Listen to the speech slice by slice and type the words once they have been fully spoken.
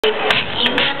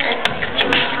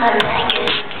my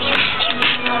legacy. You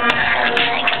know my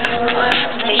like a world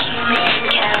where human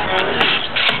gathers.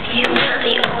 You were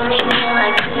the only one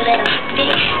I could ever be.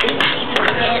 The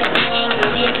secret thing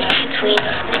with between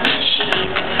us and the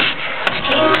sheets.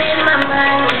 You made my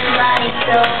mind and body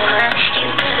so high. You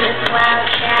turned this wild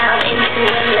child into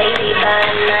a lady by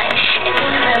night. And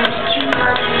when I met you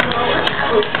months ago,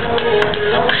 I was so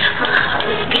alone. My heart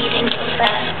was beating so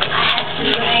fast, I had to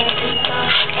write this song.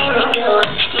 And it goes,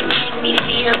 you make me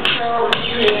feel so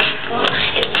beautiful.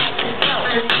 It's like the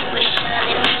stars were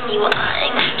shining when you are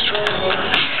in control.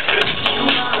 You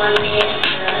are my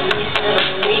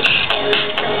mystery, and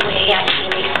there's no way I can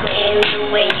explain the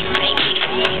way you make me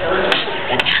feel.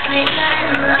 When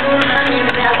I'm running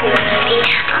about your money,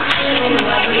 I'm feeling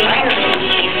what we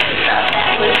really thought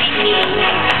that would be me.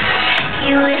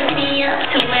 You lift me up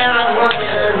to where I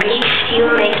wanna be. You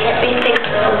make everything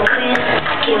so clear,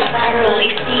 I can finally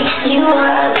see. You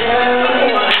are the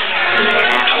one that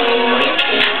I always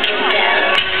think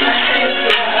about. My first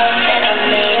love that I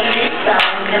made this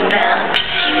song about.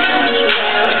 You know me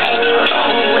well and you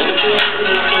always make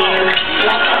me feel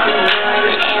like I'm the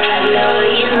one, and I know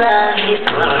your love is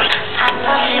real. I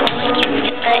love it when you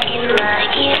whisper in my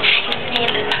ear. You say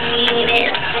the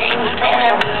sweetest things that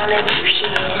I wanted to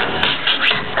hear.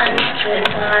 I never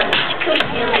thought I could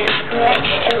feel this way.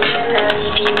 And when I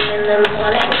leave you in the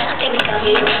morning, I think of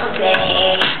you all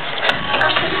day. I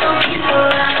feel so peaceful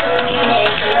after we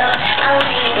make love. I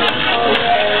lay in you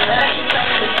forever, just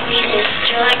like the sweetest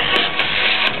drug.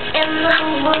 And the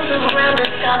whole world around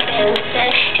us stop and say,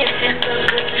 it feels so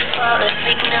good to fall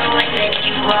asleep knowing that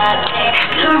you are there.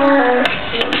 Come on,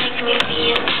 you make me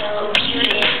feel so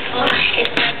beautiful.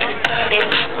 It's like the sun is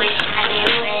always shining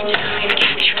when you're in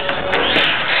control.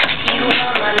 You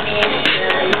are my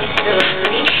mystery,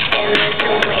 and there's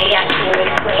no way I can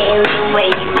explain the way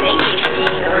you make me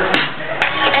feel.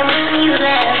 And when you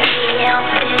left me out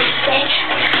this day,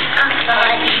 I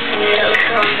thought you would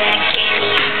come back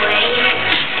anyway.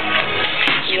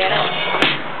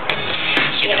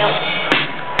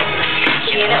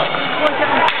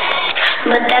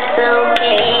 But that's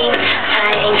okay,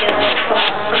 I ain't gonna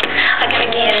fall. I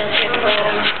gotta get up and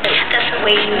roll. That's the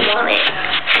way you want it,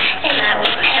 and I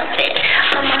won't help it.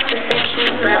 I'm not to set you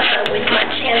up, but with my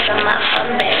chance I'm not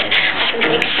fun there. I can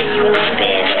picture you in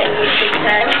bed every 6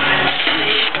 times.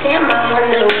 Damn, I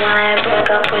wonder why I broke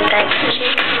up with that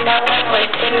chick. Now I'm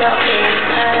wasting up in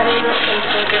time, looking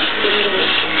for the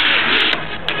peace.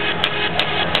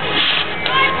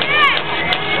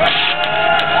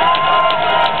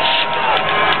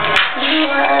 You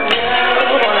are the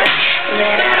one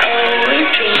that I always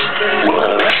think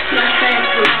of. My first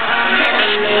love that I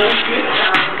made this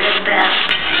song about.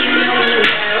 You know me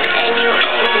well and you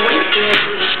always give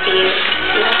me feel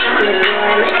like I'm the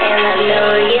one, and I know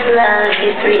your love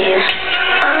is real.